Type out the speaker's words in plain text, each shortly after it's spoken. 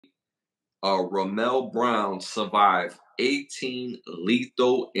Rommel Brown survived 18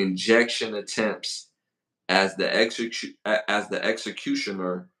 lethal injection attempts as the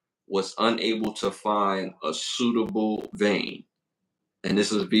executioner was unable to find a suitable vein. And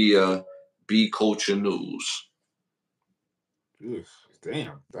this is via B Culture News. Ugh,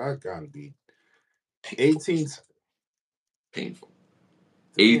 damn, that gotta be 18. Painful.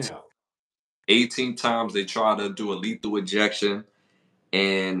 Damn. 18 times they tried to do a lethal injection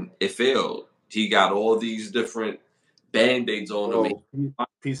and it failed. He got all these different band-aids on him.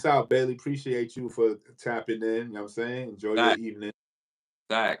 Peace out, Bailey. Appreciate you for tapping in. You know what I'm saying? Enjoy your evening.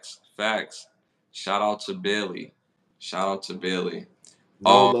 Facts. Shout out to Bailey.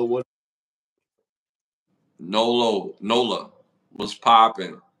 Nola, Nola, what's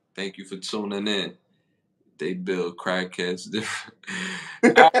popping? Thank you for tuning in. They build crackheads different.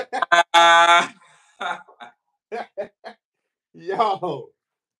 Yo,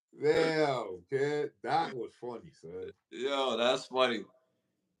 damn, kid, that was funny, son. Yo, that's funny.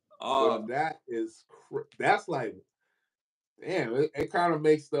 But that's like, damn, it kind of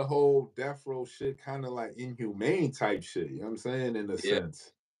makes the whole death row shit kind of like inhumane type shit. You know what I'm saying? In a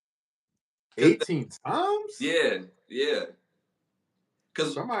sense. 18 times? Yeah.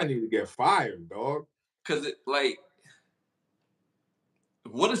 Cause somebody need to get fired, dog. Cause it like,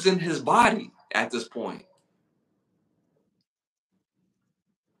 what is in his body at this point?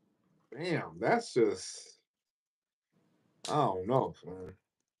 Damn, that's just, I don't know, man.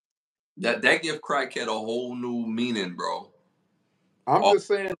 That give crackhead a whole new meaning, bro. I'm just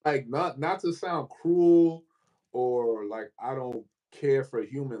saying, like, not to sound cruel or like I don't care for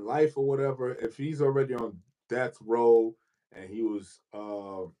human life or whatever. If he's already on death row and he was,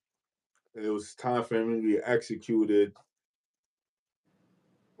 it was time for him to be executed.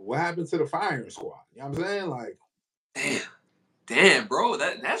 What happened to the firing squad? You know what I'm saying? Like, damn, bro,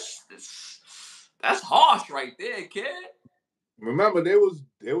 that's harsh right there, kid. Remember, they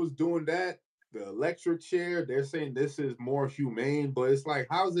was doing that. The electric chair. They're saying this is more humane, but it's like,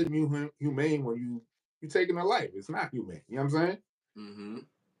 how is it humane when you taking a life? It's not humane. You know what I'm saying? Mm-hmm.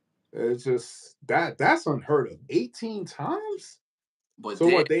 It's just that's unheard of. 18 times. But so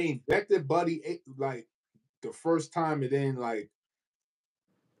what? They injected Buddy like the first time, it didn't like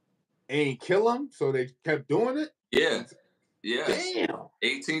ain't kill him, so they kept doing it. Yeah. Damn.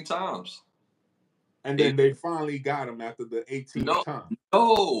 18 times. And then they finally got him after the 18th time.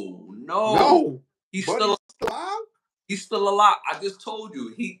 No. He's still alive? He's still alive. I just told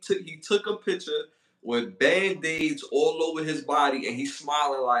you. He took a picture with band-aids all over his body and he's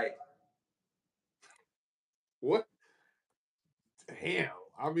smiling like, what? Damn.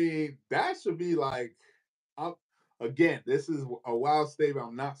 I mean, that should be like, again, this is a wild statement.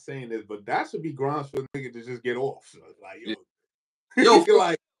 I'm not saying this, but that should be grounds for the nigga to just get off. So like, yo,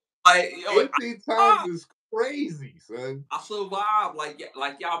 like 18 times is crazy, son. I survived.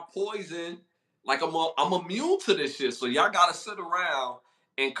 Like y'all poison. Like I'm immune to this shit. So y'all gotta sit around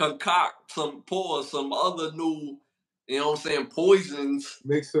and concoct some other new, you know what I'm saying, poisons.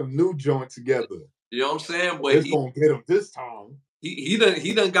 Mix some new joint together. You know what I'm saying? But it's gonna get him this time. He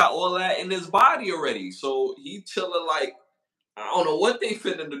done got all that in his body already. So he chilling like, I don't know what they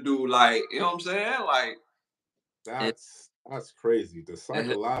finna to do. Like, you know what I'm saying? Like, that's crazy. The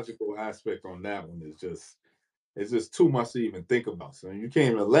psychological aspect on that one is just, it's just too much to even think about. So you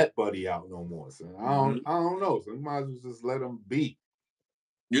can't even let Buddy out no more. So I don't know. So you might as well just let him be.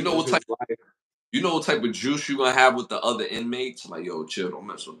 You know what type of juice you gonna have with the other inmates? Like, yo, chill, don't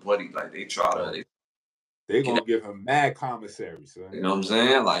mess with Buddy. Like, they try to. They're gonna give him mad commissary, son. You know what I'm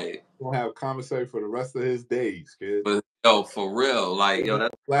saying? Like, gonna have commissary for the rest of his days, kid. But yo, for real, like, yo,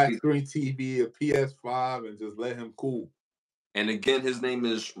 that's flat screen TV, a PS5, and just let him cool. And again, his name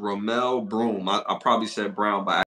is Rommel Broom. I probably said Brown, but